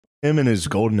Him and his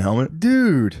golden helmet.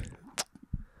 Dude.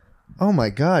 Oh my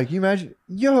God. Can you imagine?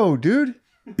 Yo, dude.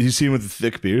 You see him with the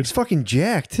thick beard? He's fucking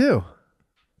jacked too.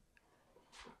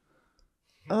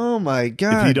 Oh my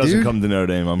God. If he doesn't dude. come to Notre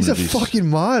Dame, He's a fucking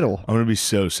model. I'm gonna be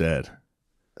so sad.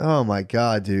 Oh my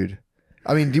God, dude.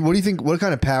 I mean, what do you think? What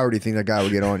kind of power do you think that guy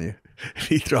would get on you? If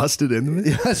he thrusted into me?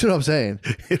 Yeah, that's what I'm saying.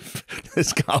 If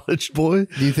this college boy.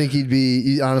 Do you think he'd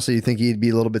be, honestly, you think he'd be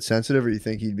a little bit sensitive, or you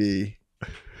think he'd be,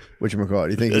 whatchamacallit? Do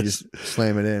you think he'd just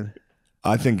slam it in?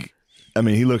 I think, I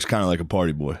mean, he looks kind of like a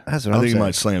party boy. That's what I I'm think saying. he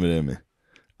might slam it in me.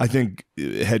 I think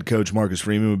head coach Marcus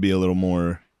Freeman would be a little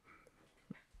more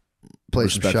Play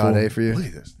some respectful. shot A for you. Look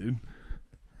at this, dude.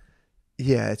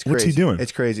 Yeah, it's crazy. What's he doing?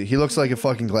 It's crazy. He looks like a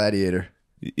fucking gladiator.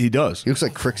 He does. He looks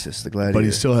like Crixus, the gladiator. But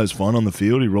he still has fun on the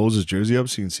field. He rolls his jersey up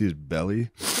so you can see his belly.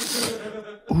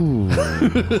 Ooh.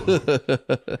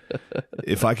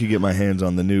 If I could get my hands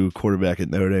on the new quarterback at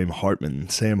Notre Dame,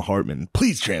 Sam Hartman,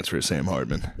 please transfer Sam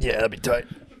Hartman. Yeah, that'd be tight.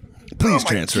 Please Oh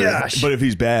my transfer. gosh. But if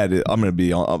he's bad, I'm going to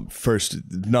be first.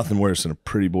 Nothing worse than a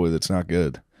pretty boy that's not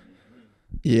good.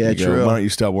 Yeah, You go, true. why don't you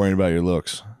stop worrying about your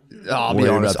looks? I'll be Worry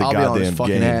honest. about the I'll be on his goddamn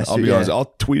fucking game. ass. I'll be yeah. honest. I'll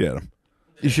tweet at him.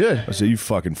 You should. I say, you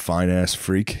fucking fine ass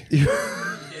freak.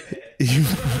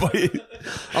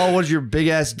 Oh, what's your big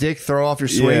ass dick throw off your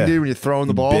swing, Yeah. dude, when you're throwing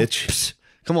the ball? Bitch. Psst.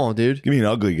 Come on, dude. Give me an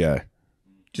ugly guy.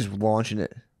 Just launching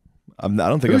it. I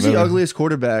don't think Who's I've the ever. ugliest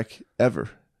quarterback ever?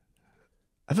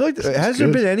 I feel like has there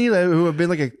good. been any who have been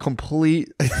like a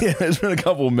complete? Yeah, there's been a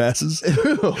couple of messes.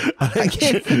 I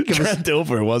can't think of Trent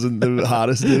Dilfer wasn't the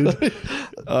hottest dude.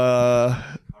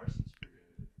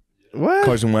 what?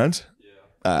 Carson Wentz.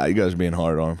 You guys are being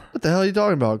hard on him. What the hell are you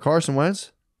talking about? Carson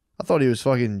Wentz? I thought he was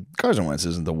fucking. Carson Wentz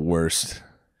isn't the worst.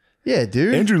 Yeah,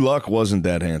 dude. Andrew Luck wasn't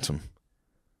that handsome.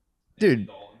 Dude.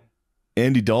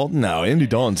 Andy Dalton? No, Andy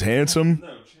Dalton's handsome.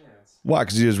 Why?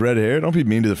 Because he has red hair? Don't be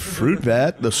mean to the fruit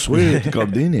bat. The sweet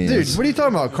Gardenias. Dude, what are you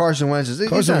talking about? Carson Wentz is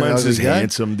Carson Wentz is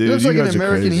handsome, dude. He looks You like an guys are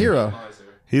American crazy. hero.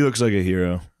 He looks like a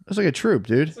hero. Looks like a troop,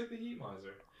 dude. It's like the Heat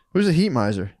Miser Who's a heat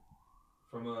miser?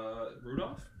 from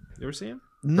Rudolph. You ever see him?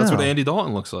 No. That's what Andy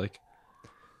Dalton looks like.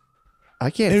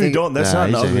 I can't Andy think. Dalton, that's Nah, not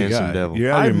an he's a ugly handsome guy. devil.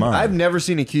 You're out of your mind. I've never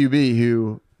seen a QB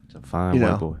who It's a fine You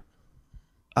know. white boy.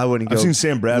 I wouldn't go. I've seen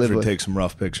Sam live Bradford with. take some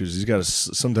rough pictures. He's got a,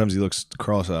 sometimes he looks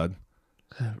cross-eyed.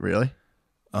 Really?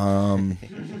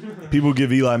 People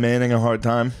give Eli Manning a hard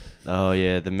time. Oh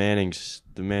yeah, the Mannings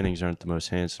aren't the most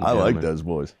handsome. I like gentlemen. those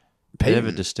boys. They have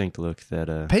a distinct look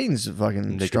that Peyton's a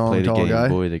fucking they could strong, play the tall game. guy.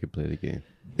 Boy, they could play the game.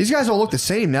 These guys all look the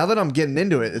same. Now that I'm getting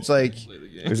into it, it's like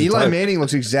There's a Eli type. Manning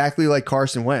looks exactly like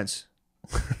Carson Wentz.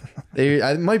 They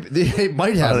might have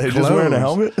Are they clones. just wearing a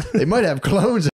helmet? They might have clones